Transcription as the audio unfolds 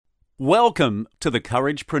Welcome to the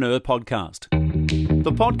Couragepreneur Podcast,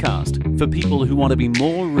 the podcast for people who want to be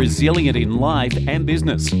more resilient in life and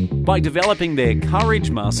business by developing their courage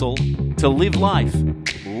muscle to live life,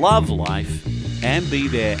 love life, and be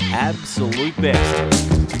their absolute best.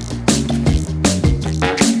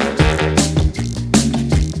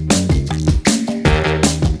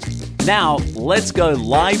 Now, let's go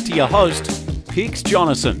live to your host, Pix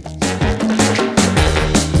Jonathan.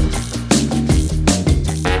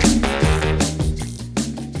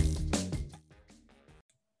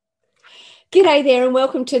 G'day there and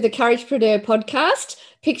welcome to the Couragepreneur Podcast.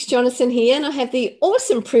 Pix Jonathan here, and I have the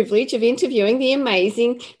awesome privilege of interviewing the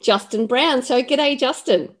amazing Justin Brown. So g'day,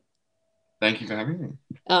 Justin. Thank you for having me.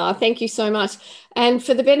 Thank you so much. And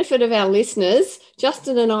for the benefit of our listeners,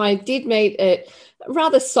 Justin and I did meet at a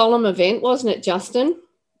rather solemn event, wasn't it, Justin?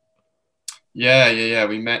 Yeah.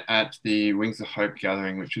 We met at the Wings of Hope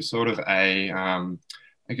gathering, which is sort of a, I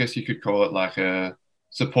guess you could call it like a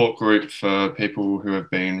support group for people who have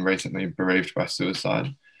been recently bereaved by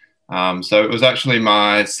suicide. So it was actually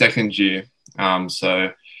my second year.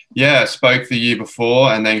 So spoke the year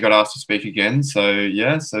before and then got asked to speak again. So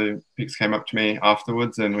Pix came up to me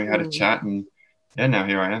afterwards and we had a chat and now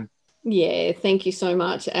here I am. Yeah, thank you so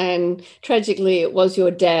much. And tragically, it was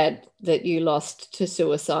your dad that you lost to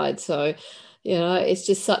suicide. So, it's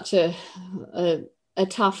just such a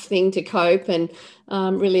tough thing to cope, and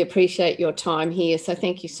really appreciate your time here. So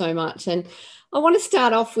thank you so much. And I want to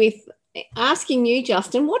start off with asking you,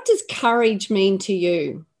 Justin, what does courage mean to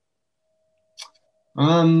you?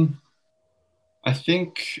 I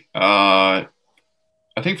think for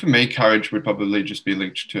me, courage would probably just be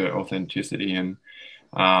linked to authenticity and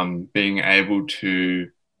being able to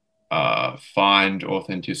find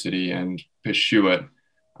authenticity and pursue it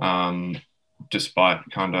despite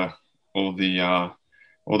kind of all the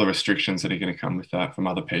restrictions that are going to come with that from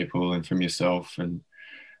other people and from yourself. And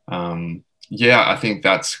I think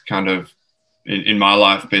that's kind of in my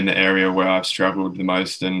life been the area where I've struggled the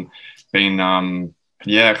most and been kind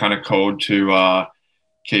of called to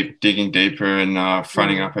keep digging deeper and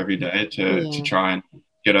fronting up every day to try and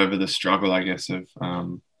get over the struggle, I guess, of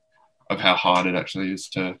how hard it actually is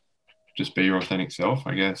to just be your authentic self,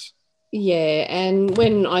 I guess. Yeah, and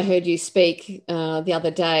when I heard you speak the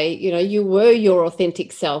other day, you were your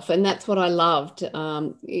authentic self, and that's what I loved.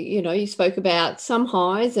 You spoke about some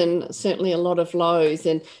highs and certainly a lot of lows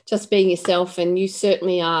and just being yourself, and you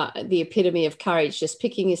certainly are the epitome of courage, just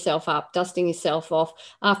picking yourself up, dusting yourself off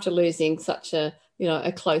after losing such a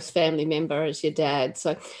close family member as your dad.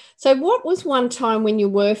 So what was one time when you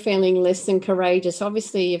were feeling less than courageous?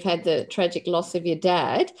 Obviously, you've had the tragic loss of your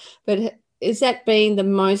dad, but has that been the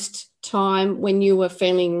most time when you were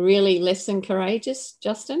feeling really less than courageous,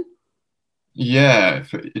 Justin? Yeah,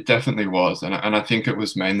 it definitely was. And I think it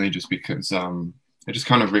was mainly just because it just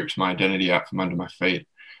kind of ripped my identity out from under my feet.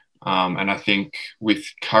 And I think with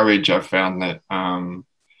courage, I've found that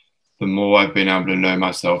the more I've been able to know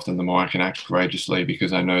myself, then the more I can act courageously,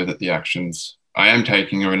 because I know that the actions I am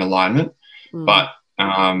taking are in alignment. But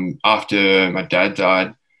after my dad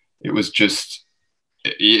died, it was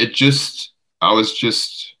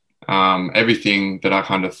everything that I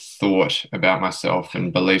kind of thought about myself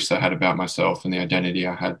and beliefs I had about myself and the identity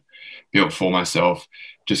I had built for myself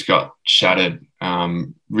just got shattered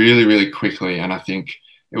really, really quickly. And I think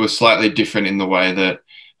it was slightly different in the way that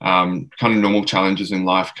kind of normal challenges in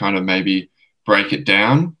life kind of maybe break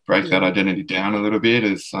that identity down a little bit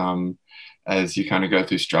as you kind of go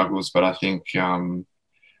through struggles. But I think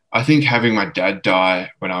having my dad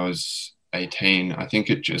die when I was 18, I think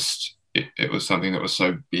it was something that was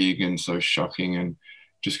so big and so shocking, and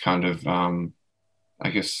just kind of, I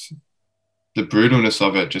guess, the brutalness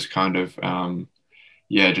of it just kind of,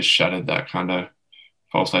 just shattered that kind of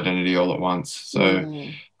false identity all at once.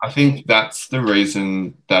 So I think that's the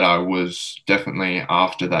reason that I was definitely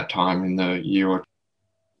after that time in the year or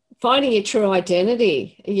finding your true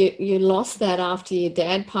identity. You lost that after your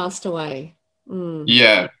dad passed away.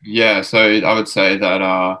 Yeah. So I would say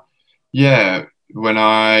that, when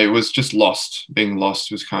I was just lost, being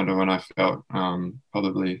lost was kind of when I felt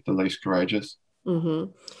probably the least courageous.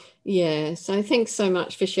 Mm-hmm. Yeah, so thanks so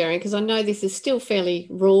much for sharing, because I know this is still fairly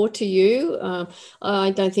raw to you.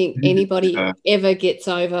 I don't think anybody ever gets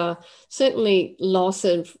over, certainly loss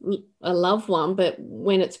of a loved one, but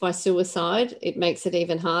when it's by suicide, it makes it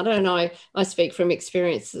even harder. And I speak from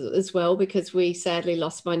experience as well, because we sadly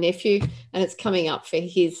lost my nephew, and it's coming up for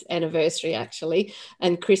his anniversary actually.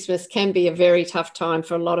 And Christmas can be a very tough time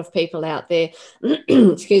for a lot of people out there.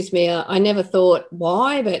 Excuse me. I never thought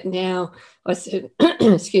why, but now I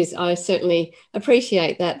certainly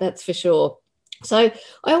appreciate that. That's for sure. So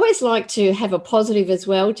I always like to have a positive as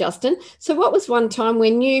well, Justin. So what was one time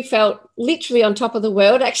when you felt literally on top of the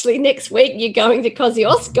world? Actually, next week you're going to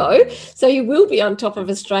Kosciuszko, so you will be on top of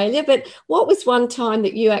Australia. But what was one time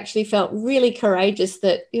that you actually felt really courageous,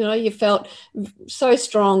 that, you know, you felt so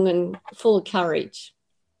strong and full of courage?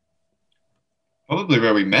 Probably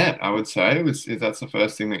where we met, I would say, that's the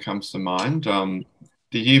first thing that comes to mind.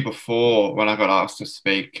 The year before, when I got asked to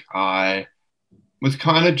speak, I was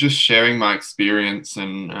kind of just sharing my experience,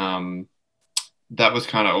 and that was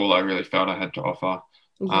kind of all I really felt I had to offer.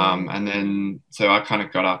 Yeah. And then, so I kind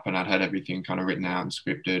of got up and I'd had everything kind of written out and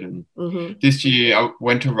scripted. And this year I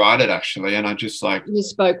went to write it, actually, and I just like, You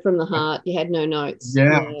spoke from the heart. You had no notes.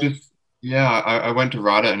 I went to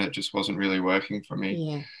write it, and it just wasn't really working for me.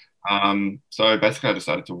 Yeah. So basically I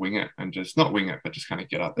decided to wing it, and just not wing it, but just kind of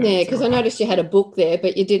get up there. Yeah, because I noticed you had a book there,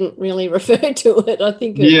 but you didn't really refer to it. I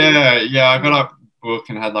think. I got up book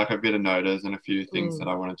and had like a bit of notice and a few things that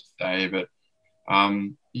I wanted to say, but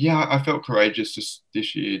I felt courageous just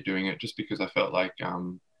this year doing it, just because I felt like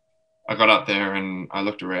I got up there and I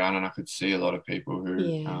looked around and I could see a lot of people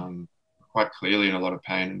who quite clearly in a lot of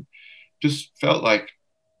pain, and just felt like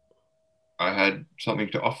I had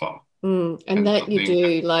something to offer. And that you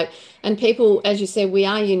do, like, and people, as you said, we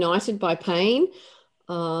are united by pain.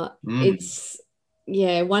 It's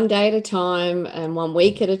one day at a time, and 1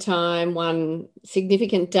 week at a time, one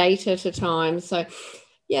significant date at a time. So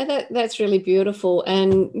yeah, that's really beautiful.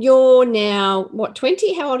 And you're now what,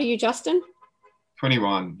 20? How old are you, Justin?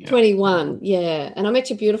 21. 21, yeah. And I met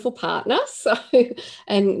your beautiful partner, so,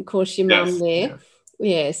 and of course your mum there.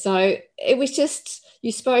 Yeah, so it was just,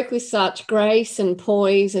 you spoke with such grace and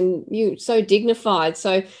poise, and you so dignified.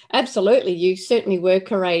 So absolutely, you certainly were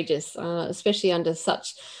courageous, especially under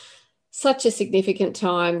such a significant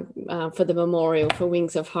time for the memorial for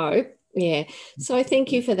Wings of Hope. Yeah, so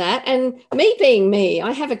thank you for that. And me being me,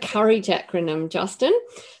 I have a courage acronym, Justin.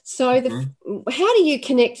 So how do you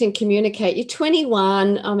connect and communicate? You're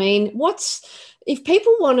 21. I mean, if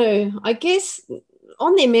people want to, I guess,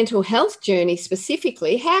 on their mental health journey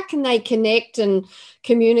specifically, how can they connect and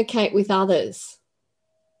communicate with others?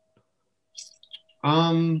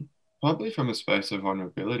 Probably from a space of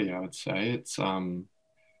vulnerability, I would say.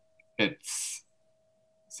 It's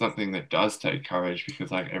something that does take courage, because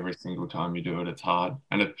like every single time you do it, it's hard,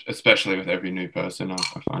 and especially with every new person, I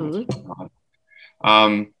find it's hard.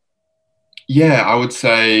 I would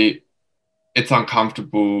say it's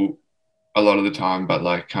uncomfortable a lot of the time, but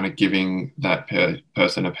like kind of giving that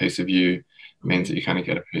person a piece of you means that you kind of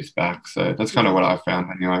get a piece back. So that's kind of what I found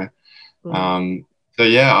anyway.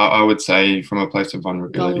 I would say from a place of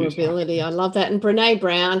vulnerability. I love that. And Brene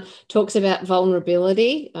Brown talks about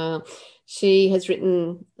vulnerability. She has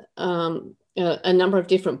written a number of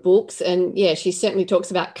different books, and she certainly talks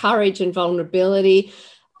about courage and vulnerability.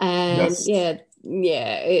 And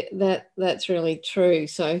that's really true.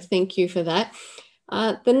 So thank you for that.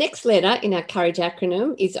 The next letter in our courage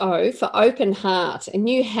acronym is O, for open heart. And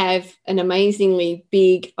you have an amazingly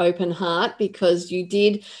big open heart, because you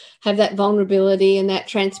did have that vulnerability and that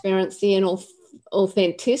transparency and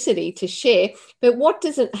authenticity to share. But what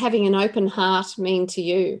does having an open heart mean to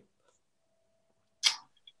you?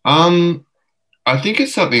 I think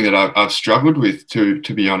it's something that I've struggled with, to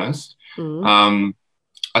be honest.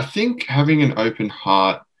 I think having an open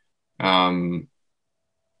heart,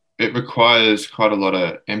 it requires quite a lot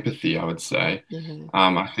of empathy, I would say.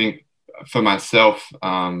 I think for myself, like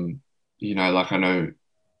I know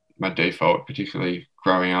my default, particularly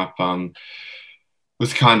growing up,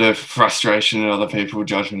 was kind of frustration at other people,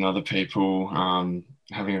 judgment at other people,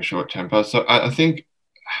 having a short temper. So I think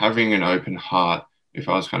having an open heart, if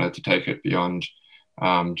I was kind of to take it beyond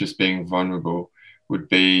just being vulnerable, would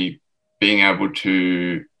be being able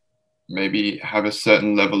to maybe have a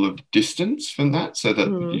certain level of distance from that, so that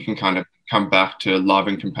you can kind of come back to love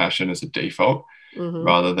and compassion as a default,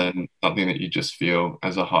 rather than something that you just feel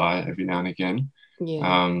as a high every now and again.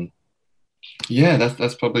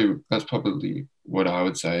 That's probably what I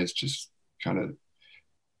would say, is just kind of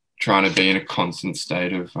trying to be in a constant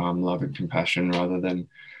state of love and compassion, rather than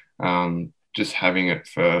just having it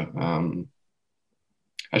for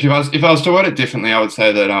actually, if I was to word it differently, I would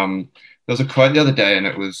say that there was a quote the other day, and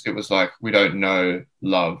it was like, we don't know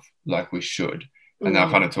love like we should. And they're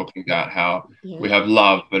kind of talking about how we have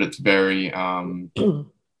love, but it's very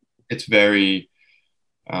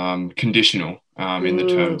conditional in the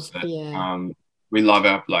terms that we love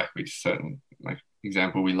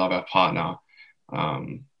we love our partner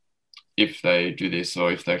if they do this,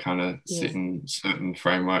 or if they kind of sit in certain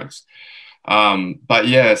frameworks.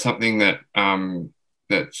 Something that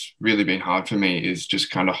that's really been hard for me is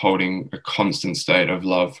just kind of holding a constant state of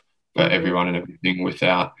love for everyone and everything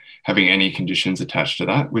without having any conditions attached to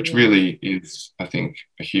that, which really is, I think,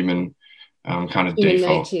 a human kind of human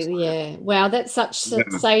default. nature. Yeah. Wow, that's such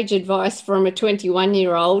sage advice from a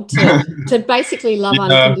 21-year-old to basically love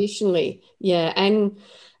unconditionally. Yeah. And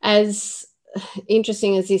as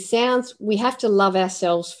interesting as this sounds, we have to love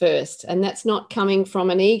ourselves first, and that's not coming from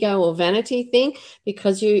an ego or vanity thing,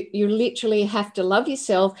 because you literally have to love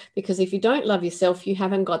yourself, because if you don't love yourself, you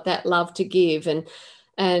haven't got that love to give. And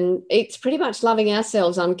it's pretty much loving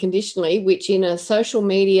ourselves unconditionally, which in a social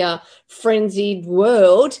media frenzied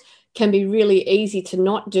world can be really easy to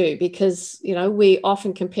not do, because, you know, we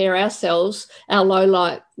often compare ourselves, our low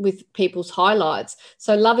light, with people's highlights.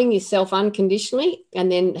 So loving yourself unconditionally, and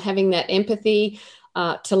then having that empathy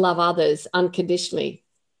to love others unconditionally.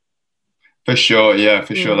 For sure. Yeah,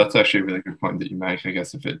 for sure. That's actually a really good point that you make. I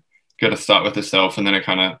guess if it got to start with the self, and then it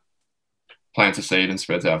kind of plants a seed and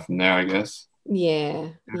spreads out from there, I guess. Yeah,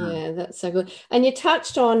 that's so good. And you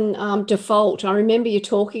touched on default. I remember you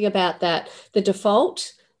talking about that, the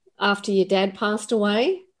default after your dad passed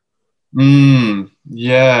away.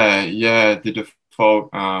 Yeah, the default,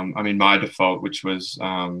 I mean, my default, which was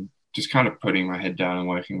just kind of putting my head down and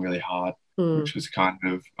working really hard, which was kind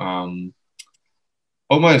of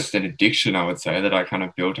almost an addiction, I would say, that I kind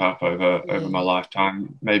of built up over my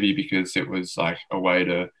lifetime, maybe because it was like a way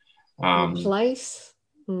to replace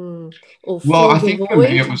or well, fill I the think for void.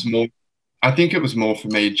 me it was more, I think it was more for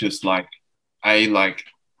me just like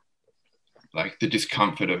like the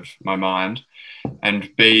discomfort of my mind, and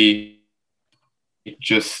B,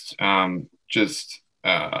 just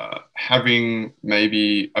having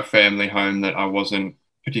maybe a family home that I wasn't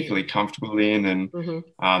particularly comfortable in, and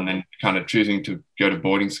then kind of choosing to go to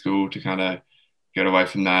boarding school to kind of get away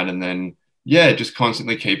from that, and then just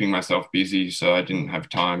constantly keeping myself busy, so I didn't have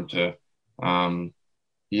time to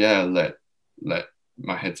let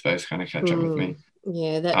my headspace kind of catch up with me.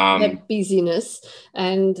 Yeah, that busyness,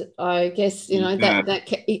 and I guess, you know,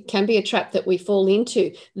 it can be a trap that we fall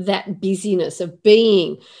into, that busyness of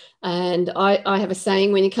being. And I have a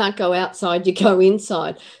saying, when you can't go outside, you go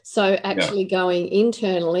inside. So actually going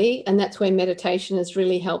internally, and that's where meditation has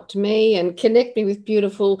really helped me and connect me with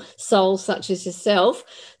beautiful souls such as yourself.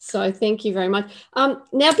 So thank you very much. Now,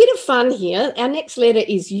 a bit of fun here. Our next letter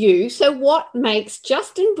is U. So what makes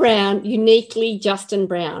Justin Brown uniquely Justin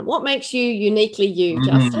Brown? What makes you uniquely you,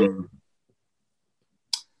 Justin?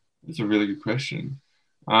 That's a really good question.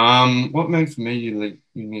 What makes me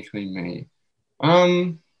uniquely me?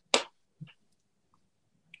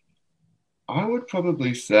 I would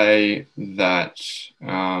probably say that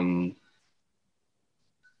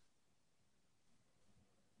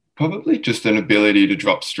probably just an ability to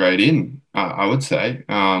drop straight in. I would say,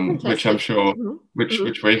 which I'm sure, which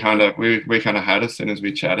we kind of had as soon as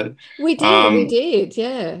we chatted. We did,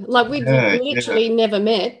 yeah. Like we literally never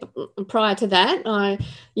met prior to that.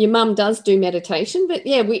 Your mum does do meditation, but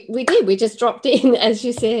we did. We just dropped in, as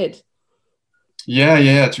you said. Yeah,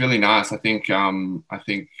 it's really nice. I think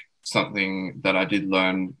something that I did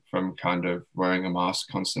learn from kind of wearing a mask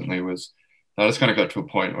constantly was that I just kind of got to a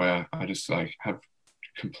point where I just like have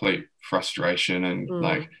complete frustration, and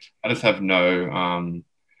like I just have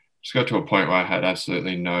just got to a point where I had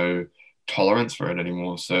absolutely no tolerance for it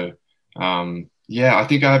anymore. So I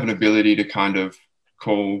think I have an ability to kind of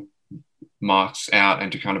call marks out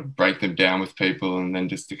and to kind of break them down with people, and then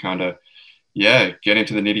just to kind of get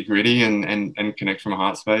into the nitty gritty and connect from a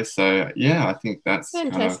heart space. So I think that's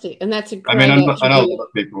fantastic, and that's a great. I know a lot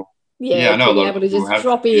of people. I know a lot of people just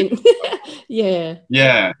drop in.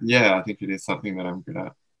 I think it is something that I'm good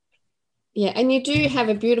at. Yeah, and you do have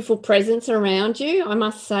a beautiful presence around you, I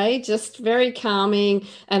must say, just very calming.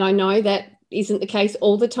 And I know that isn't the case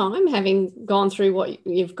all the time, having gone through what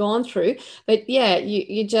you've gone through. But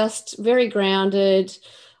you're just very grounded,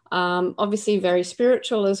 obviously very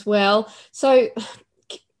spiritual as well. So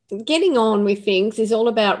getting on with things is all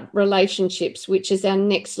about relationships, which is our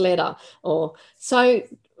next letter. So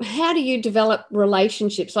how do you develop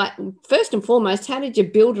relationships? Like, first and foremost, how did you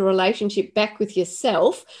build a relationship back with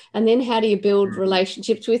yourself? And then how do you build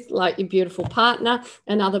relationships with, like, your beautiful partner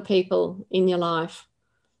and other people in your life?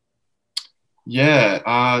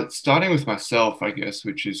 Starting with myself, I guess,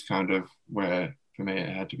 which is kind of where, for me, it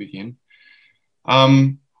had to begin.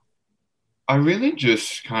 I really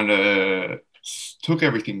just kind of took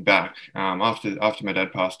everything back. After my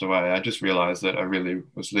dad passed away, I just realized that I really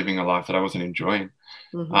was living a life that I wasn't enjoying.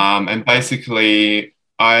 And basically,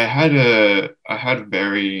 I had a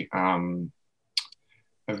very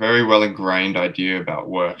well ingrained idea about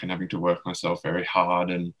work and having to work myself very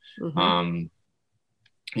hard, and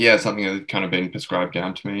yeah, something that had kind of been prescribed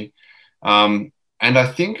down to me. And I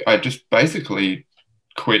think I just basically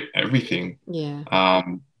quit everything. Yeah.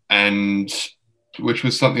 And which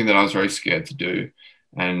was something that I was very scared to do,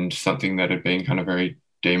 and something that had been kind of very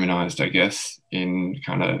demonized, I guess, in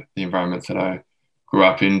kind of the environments that I grew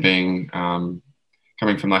up in, being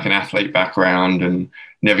coming from like an athlete background and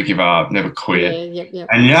never give up, never Yeah. quit. Yep.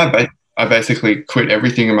 And yeah, but I basically quit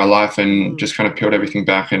everything in my life and just kind of peeled everything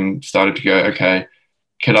back and started to go, okay,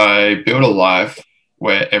 could I build a life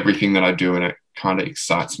where everything that I do in it kind of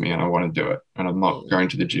excites me and I want to do it? And I'm not going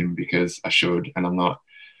to the gym because I should, and I'm not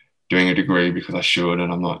doing a degree because I should,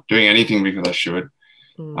 and I'm not doing anything because I should.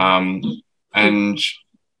 Um, and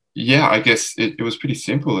yeah, I guess it was pretty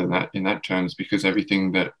simple in that terms, because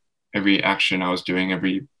every action I was doing,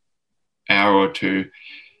 every hour or two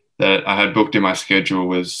that I had booked in my schedule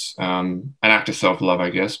was an act of self-love,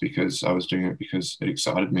 I guess, because I was doing it because it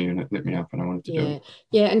excited me and it lit me up and I wanted to do it.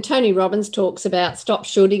 Yeah. And Tony Robbins talks about stop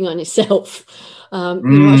shooting on yourself.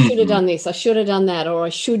 I should have done this, I should have done that, or I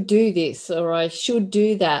should do this, or I should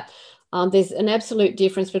do that. There's an absolute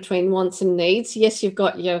difference between wants and needs. Yes, you've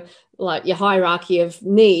got your hierarchy of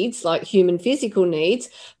needs, like human physical needs,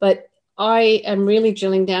 but I am really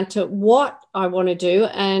drilling down to what I want to do,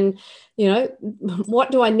 and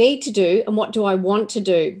what do I need to do and what do I want to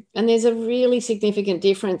do? And there's a really significant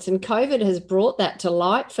difference. And COVID has brought that to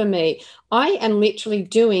light for me. I am literally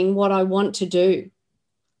doing what I want to do.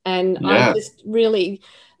 And I just really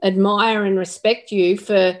admire and respect you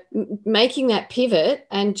for making that pivot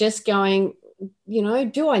and just going,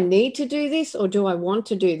 do I need to do this or do I want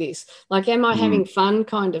to do this? Like, am I having fun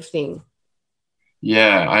kind of thing?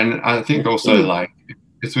 Yeah. And I think also like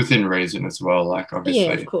it's within reason as well. Like, obviously,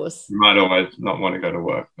 yeah, of course, you might always not want to go to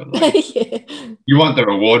work, but like yeah. you want the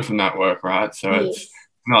reward from that work, right? So Yes. it's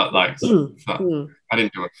not like I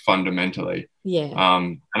didn't do it fundamentally. Yeah.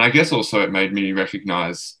 And I guess also it made me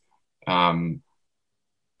recognize the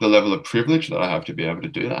level of privilege that I have to be able to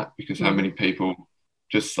do that, because how many people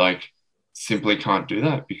just like simply can't do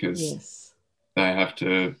that because they have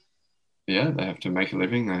to make a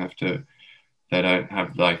living. They don't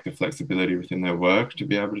have like the flexibility within their work to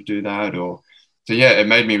be able to do that. So yeah, it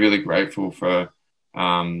made me really grateful for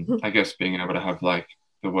I guess being able to have like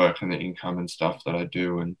the work and the income and stuff that I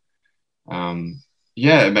do. And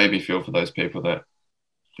yeah, it made me feel for those people that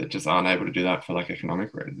just aren't able to do that for like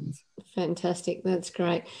economic reasons. Fantastic. That's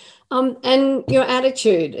great. And your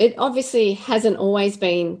attitude, it obviously hasn't always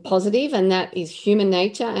been positive, and that is human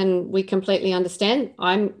nature, and we completely understand.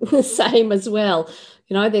 I'm the same as well.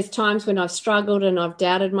 There's times when I've struggled and I've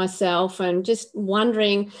doubted myself and just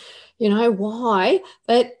wondering, why.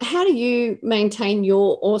 But how do you maintain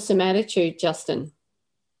your awesome attitude, Justin?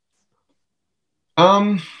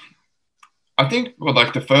 I think, well,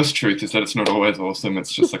 like the first truth is that it's not always awesome.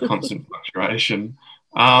 It's just a constant fluctuation.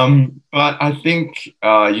 But I think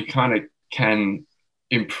you kind of can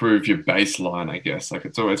improve your baseline, I guess. Like,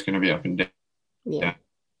 it's always going to be up and down. Yeah.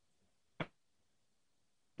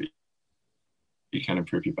 You can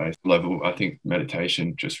improve your base level. I think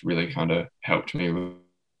meditation just really kind of helped me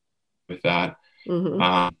with that.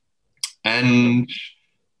 And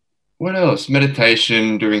what else?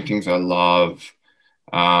 Meditation, doing things I love.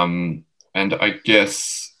 And I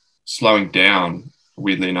guess slowing down,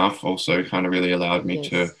 weirdly enough, also kind of really allowed me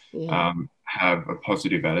to have a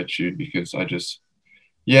positive attitude, because I just,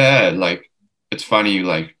 like, it's funny,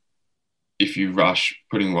 like, if you rush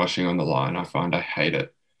putting washing on the line, I find I hate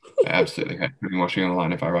it. I absolutely hate putting washing on the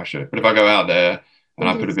line if I rush it. But if I go out there and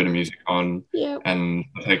I put a bit of music on and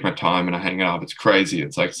I take my time and I hang it up, it's crazy.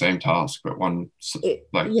 It's like same task, but the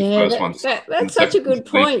first one. That's such a good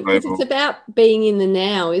point, because it's about being in the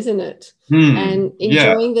now, isn't it? And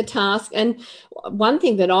enjoying the task. And one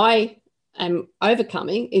thing that I am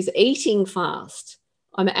overcoming is eating fast.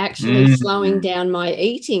 I'm actually slowing down my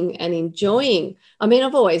eating and enjoying. I mean,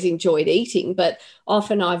 I've always enjoyed eating, but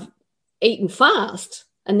often I've eaten fast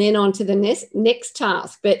and then on to the next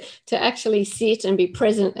task. But to actually sit and be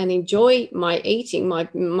present and enjoy my eating,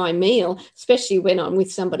 my meal, especially when I'm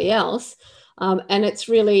with somebody else. And it's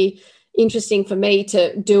really interesting for me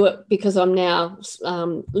to do it, because I'm now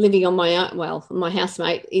living on my own. Well, my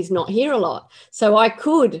housemate is not here a lot, so I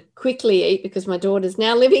could quickly eat, because my daughter's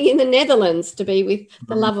now living in the Netherlands to be with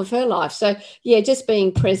the love of her life. So yeah, just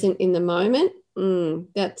being present in the moment.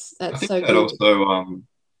 That's so good.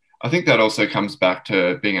 I think that also comes back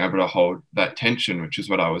to being able to hold that tension, which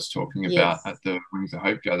is what I was talking about at the Wings of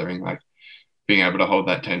Hope gathering, like being able to hold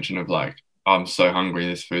that tension of like, oh, I'm so hungry,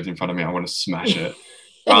 this food's in front of me, I want to smash it.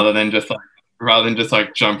 rather than just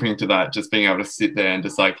like jumping to that, just being able to sit there and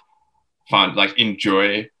just like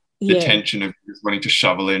enjoy the Yeah. tension of just wanting to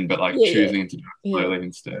shovel in, but like Yeah. choosing to do it Yeah. slowly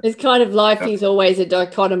instead. It's kind of life Yeah. is always a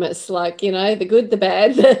dichotomous, like, you know, the good, the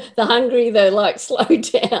bad, the hungry, the like slow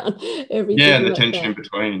down, Yeah, everything and the like tension in that.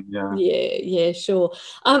 between. Yeah. Yeah, sure.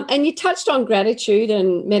 And you touched on gratitude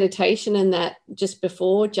and meditation and that just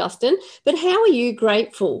before, Justin. But how are you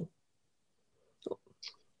grateful?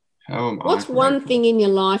 How am I What's one grateful? thing in your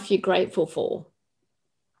life you're grateful for?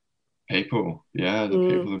 People. Yeah, the Mm,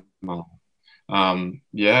 people in my life.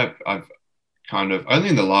 Yeah, I've kind of only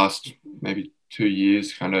in the last maybe 2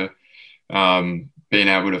 years kind of been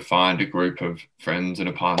able to find a group of friends and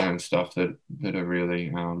a partner and stuff that are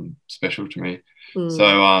really special to me. So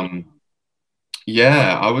mm,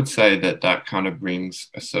 yeah, I would say that that kind of brings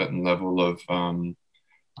a certain level of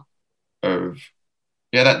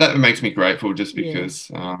yeah, that makes me grateful just yeah.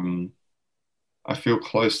 because I feel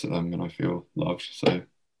close to them and I feel loved. So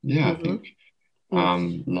yeah, I Hmm. think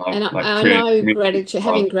love And like I creating know community, gratitude, love.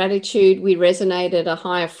 having gratitude, we resonate at a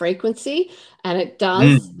higher frequency, and it does,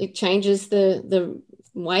 Mm, it changes the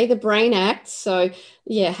way the brain acts. So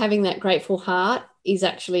yeah, having that grateful heart is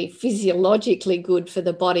actually physiologically good for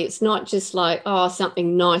the body. It's not just like, oh,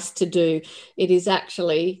 something nice to do. It is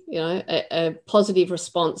actually, you know, a positive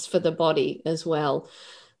response for the body as well.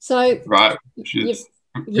 So right, you,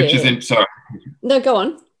 which is yeah, in sorry. no, go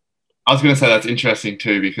on. I was going to say that's interesting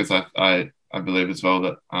too because I believe as well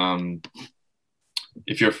that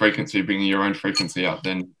if your frequency bringing your own frequency up,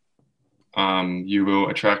 then you will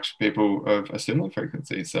attract people of a similar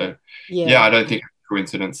frequency. So yeah, Yeah, I don't think it's a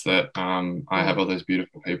coincidence that I have no. all those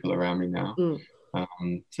beautiful people around me now.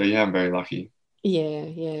 Mm. So yeah, I'm very lucky.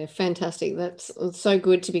 Yeah, fantastic. That's so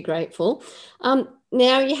good to be grateful.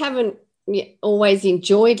 Now you haven't always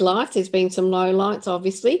enjoyed life. There's been some low lights,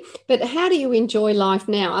 obviously, but how do you enjoy life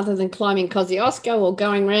now, other than climbing Kosciuszko or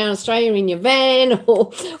going around Australia in your van or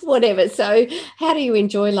whatever? So, how do you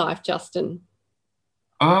enjoy life, Justin?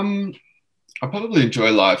 Um, I probably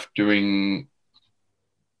enjoy life doing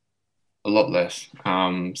a lot less.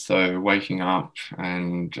 So waking up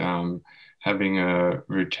and having a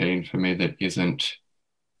routine for me that isn't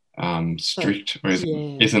So, strict or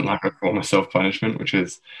yeah. isn't like a form of self-punishment,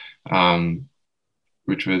 um,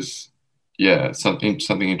 which was yeah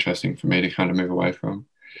something interesting for me to kind of move away from.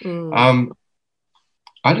 Mm, Um,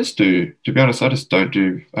 I just do, to be honest, I just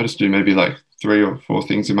do maybe like 3 or 4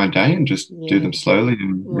 things in my day and just do yeah. them slowly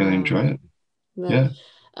and really Wow. enjoy it. That, Yeah,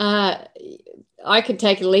 uh, I could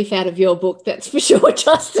take a leaf out of your book, that's for sure,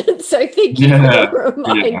 Justin. So thank you for the yeah,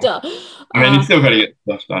 yeah. reminder. I mean, you Uh, still got to get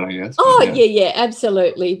stuff done, I guess, but oh, yeah. yeah,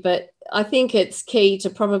 absolutely. But I think it's key to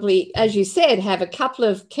probably, as you said, have a couple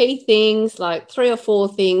of key things, like 3 or 4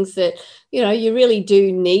 things that, you know, you really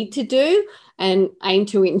do need to do and aim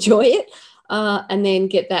to enjoy it. And then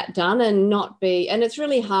get that done and not be, and it's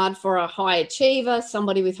really hard for a high achiever,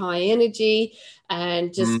 somebody with high energy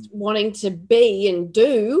and just Mm, wanting to be and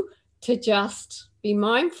do, to just be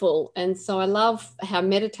mindful. And so I love how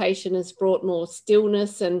meditation has brought more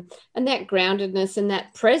stillness and that groundedness and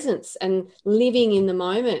that presence and living in the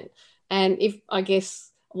moment. And if I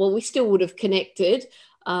guess, well, we still would have connected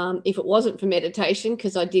if it wasn't for meditation,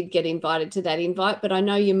 because I did get invited to that invite. But I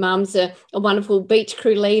know your mum's a wonderful beach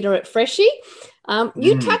crew leader at Freshie. You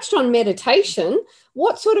mm. touched on meditation.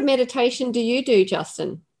 What sort of meditation do you do,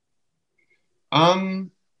 Justin?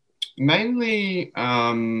 Um, mainly,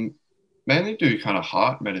 mainly do kind of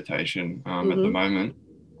heart meditation at the Mm-hmm. moment.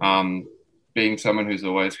 Um, being someone who's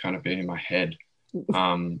always kind of been in my head,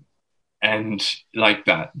 um, and like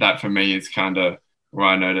that for me is kind of where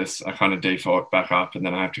I notice I kind of default back up, and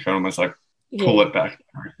then I have to kind of almost like pull Yeah, it back,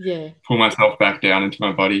 yeah. pull myself back down into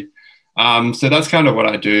my body. So that's kind of what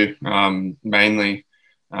I do mainly.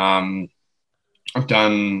 Um, I've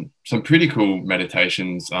done some pretty cool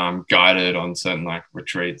meditations, guided on certain like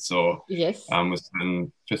retreats or Yes. with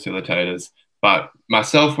certain facilitators. But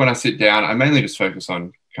myself, when I sit down, I mainly just focus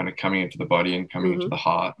on kind of coming into the body and coming into Mm-hmm. the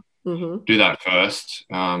heart. Mm-hmm. Do that first.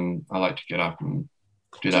 I like to get up and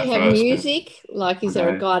do Do that you have first. music? Like, is there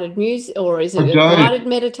a Day. guided music, or is I it a don't. guided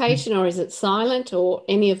meditation, or is it silent, or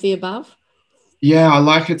any of the above? Yeah, I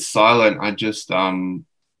like it silent. I just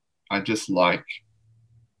like.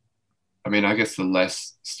 I mean, I guess the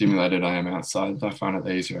less stimulated I am outside, I find it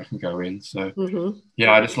the easier I can go in. So Mm-hmm.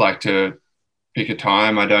 yeah, I just like to pick a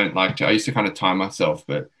time. I don't like to, I used to kind of time myself,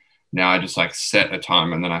 but now I just like set a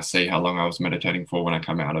time and then I see how long I was meditating for when I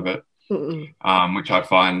come out of it, Mm-mm. which I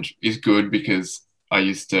find is good because I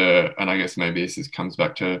used to, and I guess maybe comes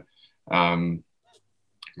back to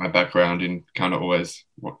my background in kind of always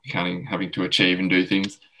counting, having to achieve and do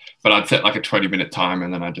things. but I'd set like a 20-minute time,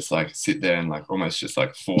 and then I just like sit there and like almost just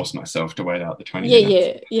like force myself to wait out the 20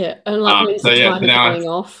 minutes. Yeah. And like, when's the timer going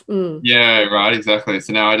off? Yeah, right, exactly.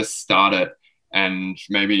 So now I just start it, and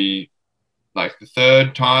maybe like the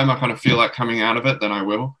third time I kind of feel like coming out of it, then I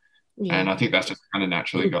will. Yeah. And I think that's just kind of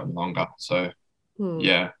naturally gotten longer. So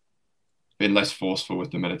yeah, been less forceful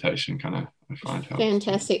with the meditation kind of, I find helps.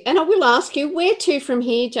 Fantastic. And I will ask you, where to from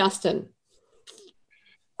here, Justin?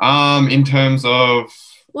 In terms of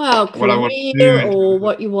what I want to do, or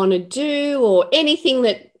what you want to do, or anything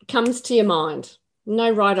that comes to your mind. No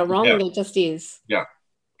right or wrong, there just is. Yeah,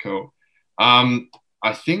 cool.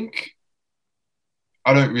 I think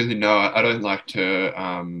I don't really know. I don't like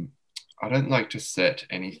to set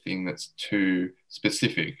anything that's too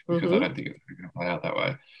specific, because I don't think it's going to play out that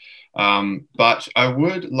way. But I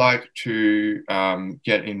would like to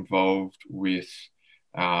get involved with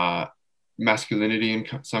masculinity in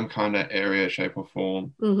some kind of area, shape or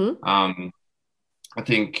form. I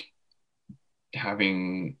think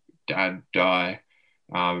having dad die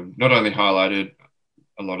not only highlighted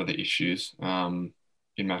a lot of the issues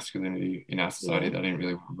in masculinity in our society that I didn't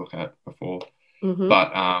really look at before,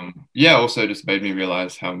 but also just made me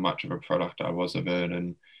realize how much of a product I was of it,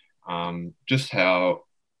 and just how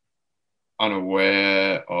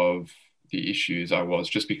unaware of the issues I was,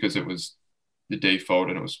 just because it was the default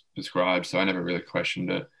and it was prescribed, so I never really questioned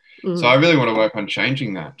it. So I really want to work on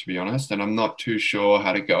changing that, to be honest, and I'm not too sure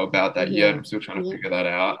how to go about that yet. I'm still trying to figure that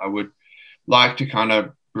out. I would like to kind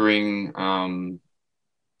of bring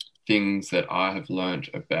things that I have learned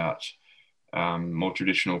about more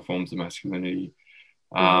traditional forms of masculinity,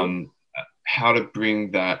 how to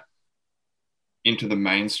bring that into the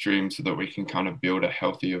mainstream so that we can kind of build a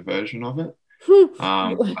healthier version of it.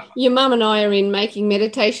 Your mum and I are in making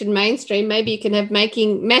meditation mainstream. Maybe you can have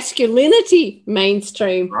making masculinity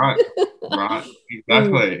mainstream. Right,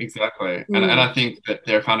 exactly. And I think that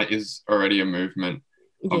there kind of is already a movement,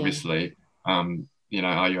 obviously. Are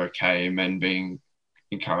you okay? Men being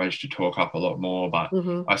encouraged to talk up a lot more, but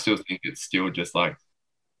I still think it's still just like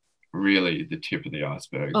really the tip of the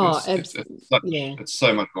iceberg. It's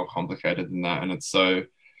so much more complicated than that, and it's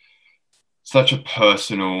such a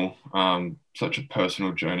personal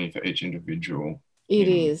journey for each individual. It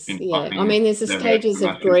is. I mean, there's the stages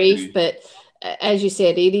of grief, but as you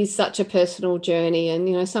said, it is such a personal journey,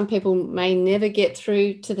 and some people may never get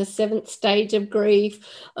through to the 7th stage of grief,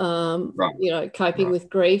 coping with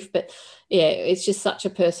grief, but it's just such a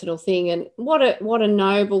personal thing. And what a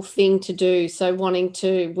noble thing to do. So wanting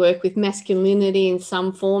to work with masculinity in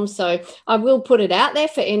some form. So I will put it out there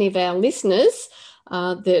for any of our listeners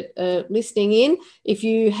that are listening in. If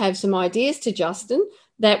you have some ideas to Justin,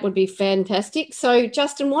 that would be fantastic. So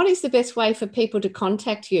Justin, what is the best way for people to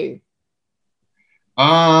contact you?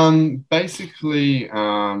 Basically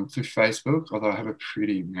through Facebook, although I have a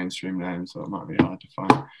pretty mainstream name, so it might be hard to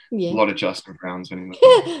find a lot of Justin Browns anyway.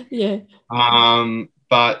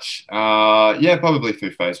 Probably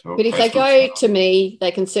through Facebook. But if they go to me,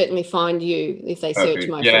 they can certainly find you if they search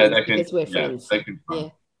my friends, because we're friends. They can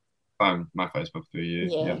find my Facebook through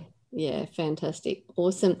you. Yeah, fantastic.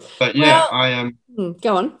 Awesome. But I am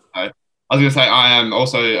go on. I was going to say, I am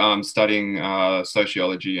also studying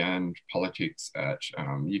sociology and politics at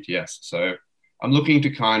UTS. So I'm looking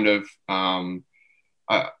to kind of,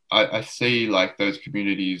 I see like those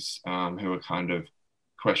communities who are kind of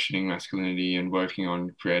questioning masculinity and working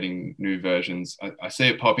on creating new versions. I see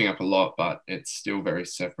it popping up a lot, but it's still very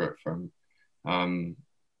separate from,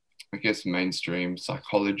 I guess, mainstream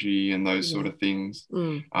psychology and those sort of things.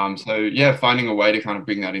 Finding a way to kind of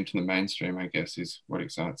bring that into the mainstream, I guess, is what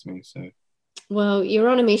excites me. So. Well, you're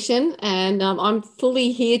on a mission, and I'm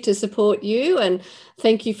fully here to support you, and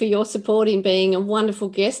thank you for your support in being a wonderful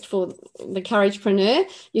guest for the Couragepreneur.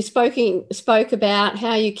 You spoke about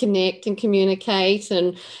how you connect and communicate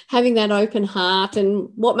and having that open heart and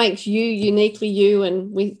what makes you uniquely you,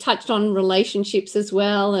 and we touched on relationships as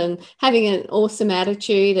well, and having an awesome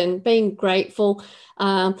attitude and being grateful,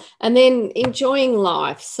 and then enjoying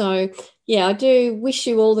life. So I do wish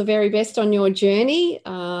you all the very best on your journey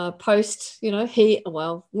post,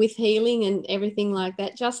 with healing and everything like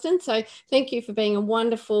that, Justin. So thank you for being a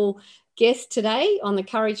wonderful guest today on the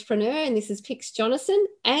Couragepreneur. And this is Pix Jonathan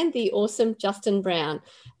and the awesome Justin Brown.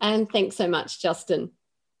 And thanks so much, Justin.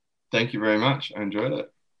 Thank you very much. I enjoyed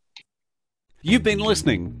it. You've been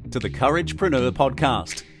listening to the Couragepreneur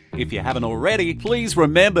podcast. If you haven't already, please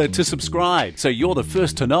remember to subscribe so you're the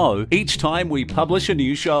first to know each time we publish a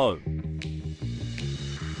new show.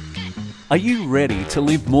 Are you ready to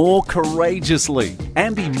live more courageously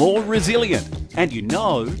and be more resilient? And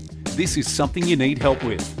this is something you need help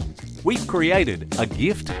with. we've created a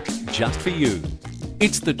gift just for you.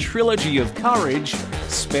 It's the Trilogy of Courage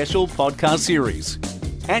special podcast series.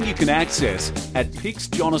 And you can access at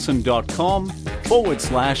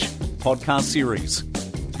pixjonathan.com/podcast series.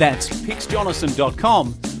 That's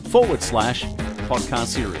pixjonathan.com/podcast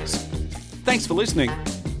series. Thanks for listening.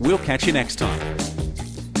 We'll catch you next time.